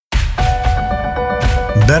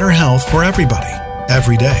better health for everybody,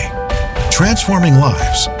 every day. Transforming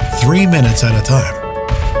lives, 3 minutes at a time.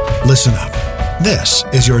 Listen up. This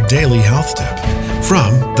is your daily health tip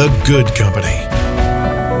from The Good Company.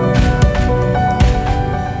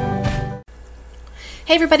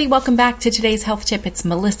 Hey everybody, welcome back to today's health tip. It's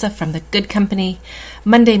Melissa from The Good Company.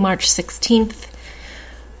 Monday, March 16th.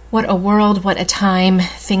 What a world, what a time.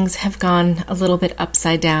 Things have gone a little bit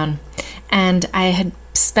upside down. And I had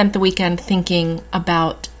spent the weekend thinking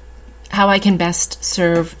about how I can best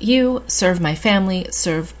serve you, serve my family,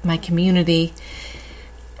 serve my community,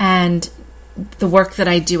 and the work that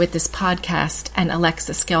I do at this podcast and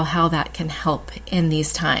Alexa Skill, how that can help in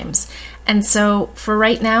these times. And so for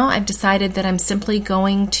right now, I've decided that I'm simply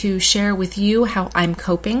going to share with you how I'm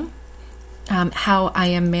coping, how I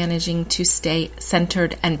am managing to stay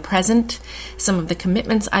centered and present, some of the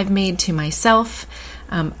commitments I've made to myself.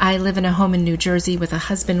 I live in a home in New Jersey with a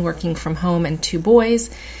husband working from home and 2 boys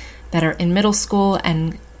that are in middle school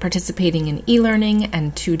and participating in e-learning,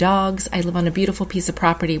 and 2 dogs. I live on a beautiful piece of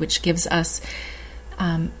property which gives us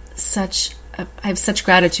I have such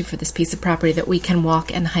gratitude for this piece of property that we can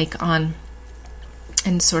walk and hike on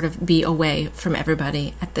and sort of be away from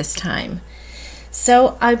everybody at this time.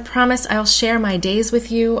 So I promise I'll share my days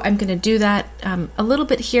with you. I'm going to do that a little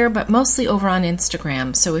bit here, but mostly over on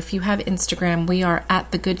Instagram. So if you have Instagram, we are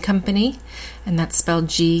at The Good Company, and that's spelled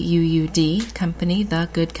G-U-U-D, Company, The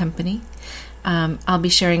Good Company. I'll be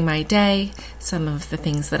sharing my day, some of the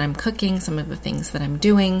things that I'm cooking, some of the things that I'm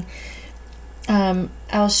doing.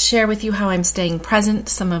 I'll share with you how I'm staying present,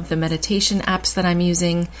 some of the meditation apps that I'm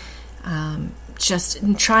using, just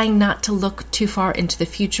trying not to look too far into the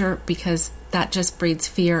future because that just breeds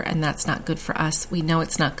fear, and that's not good for us. We know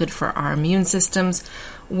it's not good for our immune systems.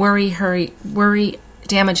 Worry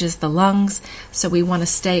damages the lungs, so we want to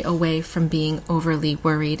stay away from being overly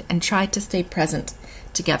worried and try to stay present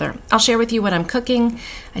together. I'll share with you what I'm cooking.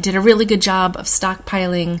 I did a really good job of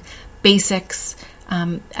stockpiling basics,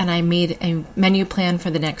 and I made a menu plan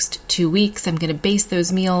for the next 2 weeks. I'm going to base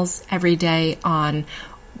those meals every day on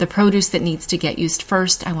the produce that needs to get used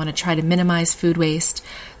first. I want to try to minimize food waste,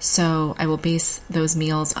 so I will base those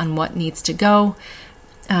meals on what needs to go,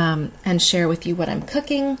 and share with you what I'm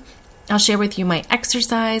cooking. I'll share with you my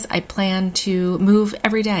exercise. I plan to move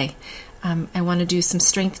every day. I want to do some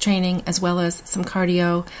strength training as well as some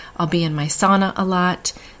cardio. I'll be in my sauna a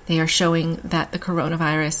lot. They are showing that the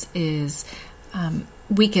coronavirus is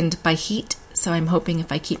weakened by heat, so I'm hoping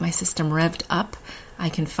if I keep my system revved up, I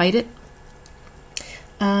can fight it.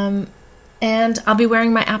 And I'll be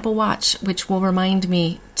wearing my Apple Watch, which will remind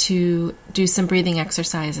me to do some breathing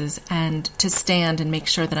exercises and to stand and make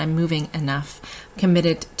sure that I'm moving enough. I'm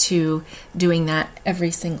committed to doing that every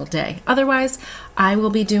single day. Otherwise, I will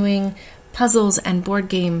be doing puzzles and board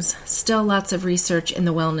games, still lots of research in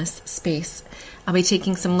the wellness space. I'll be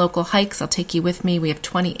taking some local hikes. I'll take you with me. We have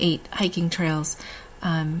 28 hiking trails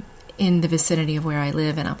in the vicinity of where I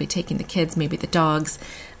live, and I'll be taking the kids, maybe the dogs,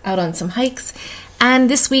 out on some hikes. And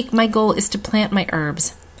this week, my goal is to plant my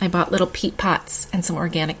herbs. I bought little peat pots and some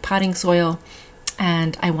organic potting soil,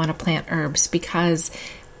 and I want to plant herbs because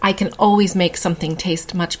I can always make something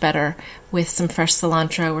taste much better with some fresh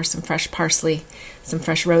cilantro or some fresh parsley, some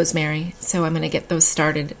fresh rosemary. So I'm going to get those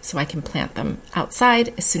started so I can plant them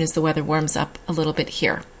outside as soon as the weather warms up a little bit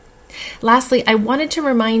here. Lastly, I wanted to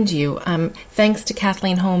remind you, thanks to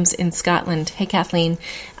Kathleen Holmes in Scotland, hey Kathleen,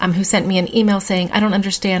 who sent me an email saying, I don't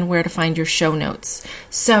understand where to find your show notes.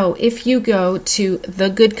 So if you go to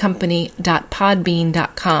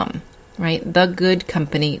thegoodcompany.podbean.com, right,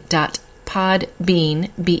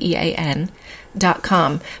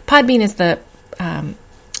 thegoodcompany.podbean.com. Podbean is the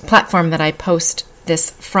platform that I post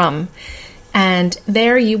this from, and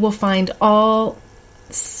there you will find all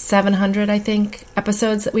 700, I think,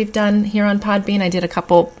 episodes that we've done here on Podbean. I did a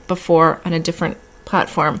couple before on a different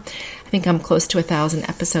platform. I think I'm close to 1,000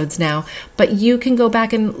 episodes now. But you can go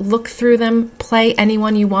back and look through them, play any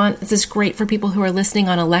one you want. This is great for people who are listening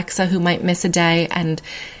on Alexa who might miss a day and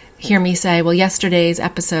hear me say, well, yesterday's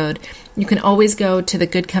episode. You can always go to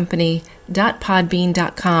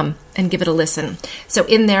thegoodcompany.podbean.com and give it a listen. So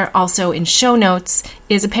in there, also in show notes,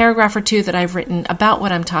 is a paragraph or 2 that I've written about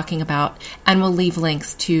what I'm talking about, and we'll leave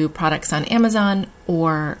links to products on Amazon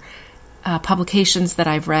or publications that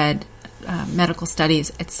I've read, medical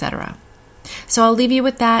studies, etc. So I'll leave you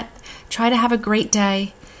with that. Try to have a great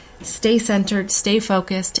day. Stay centered, stay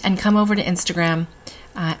focused, and come over to Instagram.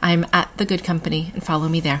 I'm at The Good Company, and follow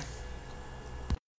me there.